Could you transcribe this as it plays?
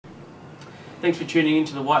Thanks for tuning in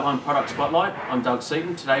to the Whiteline Product Spotlight. I'm Doug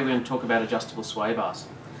Seaton. Today we're going to talk about adjustable sway bars.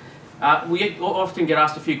 We often get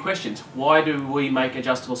asked a few questions. Why do we make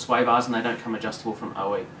adjustable sway bars and they don't come adjustable from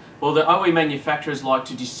OE? Well, the OE manufacturers like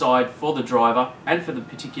to decide for the driver and for the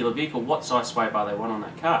particular vehicle what size sway bar they want on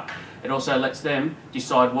that car. It also lets them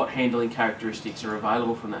decide what handling characteristics are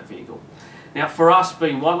available from that vehicle. Now, for us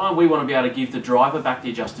being Whiteline, we want to be able to give the driver back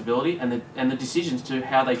the adjustability and the decisions to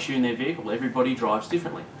how they tune their vehicle. Everybody drives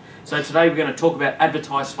differently. So today we're going to talk about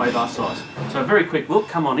advertised sway bar size. So a very quick look,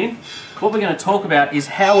 come on in. What we're going to talk about is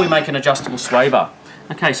how we make an adjustable sway bar.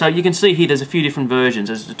 Okay, so you can see here there's a few different versions.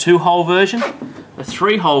 There's a 2-hole version, a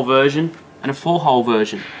 3-hole version, and a 4-hole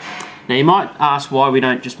version. Now you might ask why we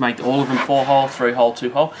don't just make all of them 4-hole, 3-hole,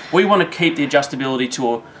 2-hole. We want to keep the adjustability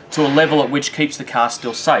to a level at which keeps the car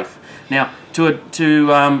still safe. Now, to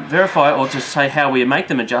verify or to say how we make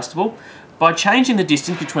them adjustable, by changing the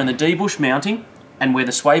distance between the D-bush mounting and where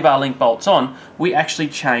the sway bar link bolts on, we actually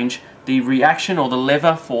change the reaction or the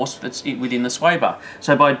lever force that's within the sway bar.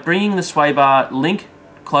 So by bringing the sway bar link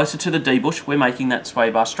closer to the D-bush, we're making that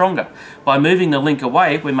sway bar stronger. By moving the link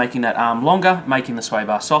away, we're making that arm longer, making the sway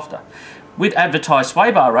bar softer. With advertised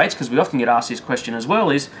sway bar rates, because we often get asked this question as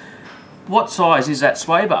well, is what size is that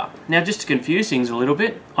sway bar? Now, just to confuse things a little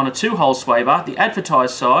bit, on a 2-hole sway bar, the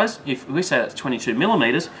advertised size, if we say that's 22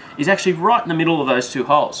 millimeters, is actually right in the middle of those 2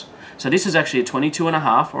 holes. So this is actually a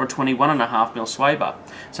 22.5 or a 21.5 mil sway bar.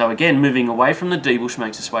 So again, moving away from the D-bush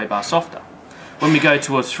makes the sway bar softer. When we go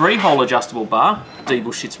to a 3-hole adjustable bar,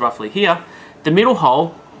 D-bush sits roughly here, the middle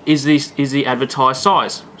hole is the advertised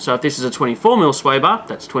size. So if this is a 24 mil sway bar,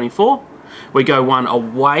 that's 24. We go one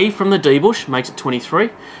away from the D-bush, makes it 23.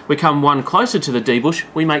 We come one closer to the D-bush,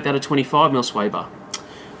 we make that a 25 mil sway bar.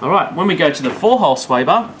 Alright, when we go to the 4-hole sway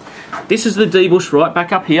bar, this is the D-bush right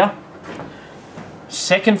back up here.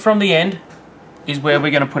 Second from the end is where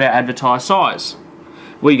we're going to put our advertised size.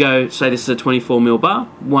 We go, say this is a 24 mil bar,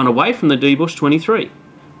 one away from the D-bush, 23.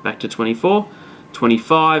 Back to 24,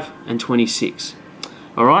 25 and 26.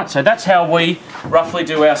 Alright, so that's how we roughly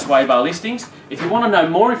do our sway bar listings. If you want to know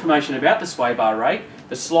more information about the sway bar rate,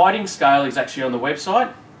 the sliding scale is actually on the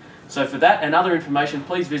website. So for that and other information,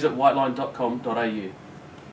 please visit whiteline.com.au.